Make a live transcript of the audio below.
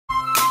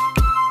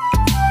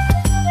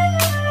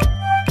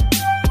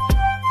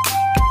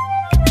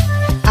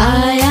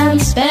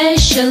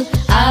special,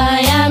 I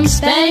am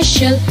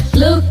special.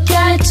 Look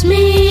at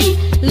me,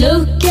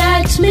 look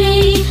at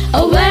me.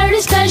 A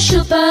very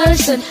special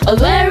person, a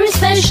very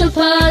special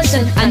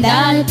person. And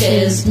that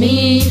is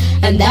me,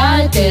 and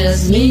that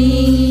is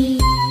me.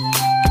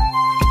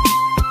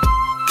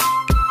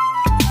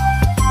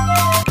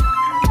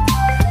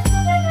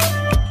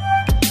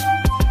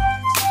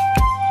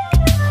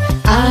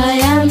 I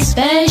am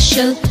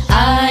special,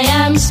 I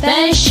am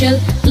special.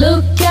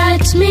 Look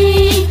at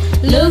me,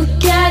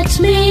 look at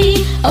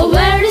me. A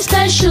very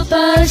special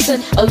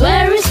person, a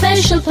very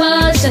special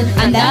person.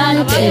 And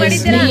that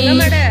is me,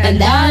 and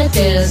that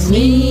is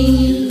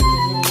me.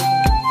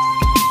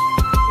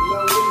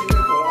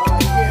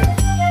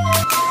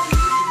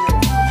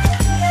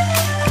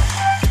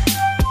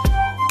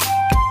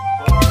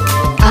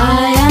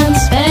 I am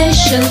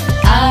special,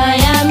 I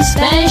am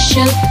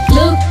special.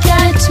 Look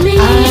at me,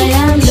 I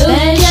am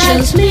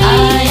special, me.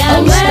 I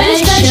am a very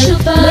special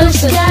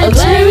person, a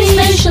very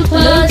special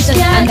person.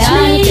 And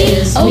that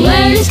is me, a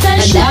very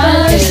special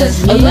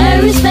person, a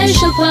very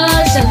special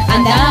person.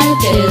 And that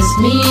is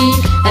me,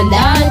 and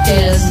that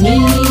is me.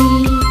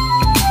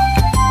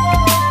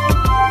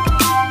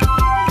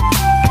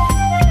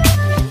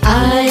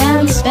 I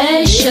am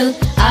special,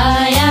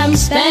 I am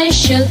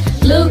special.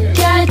 Look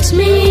at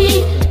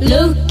me,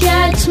 look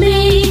at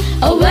me.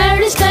 A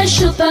very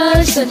special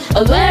person,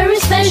 a very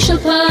special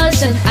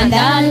person. And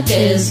that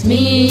is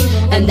me,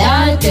 and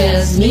that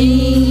is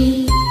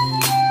me.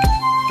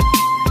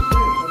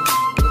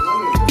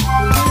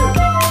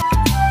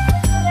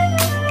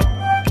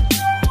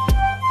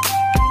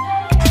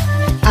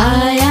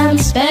 I am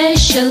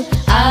special,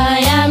 I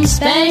am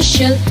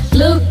special.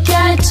 Look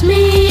at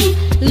me,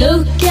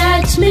 look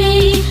at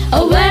me.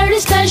 A very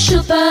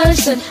special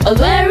person, a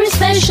very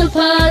special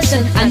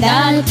person. And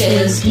that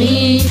is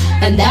me,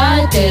 and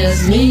that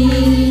is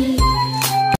me.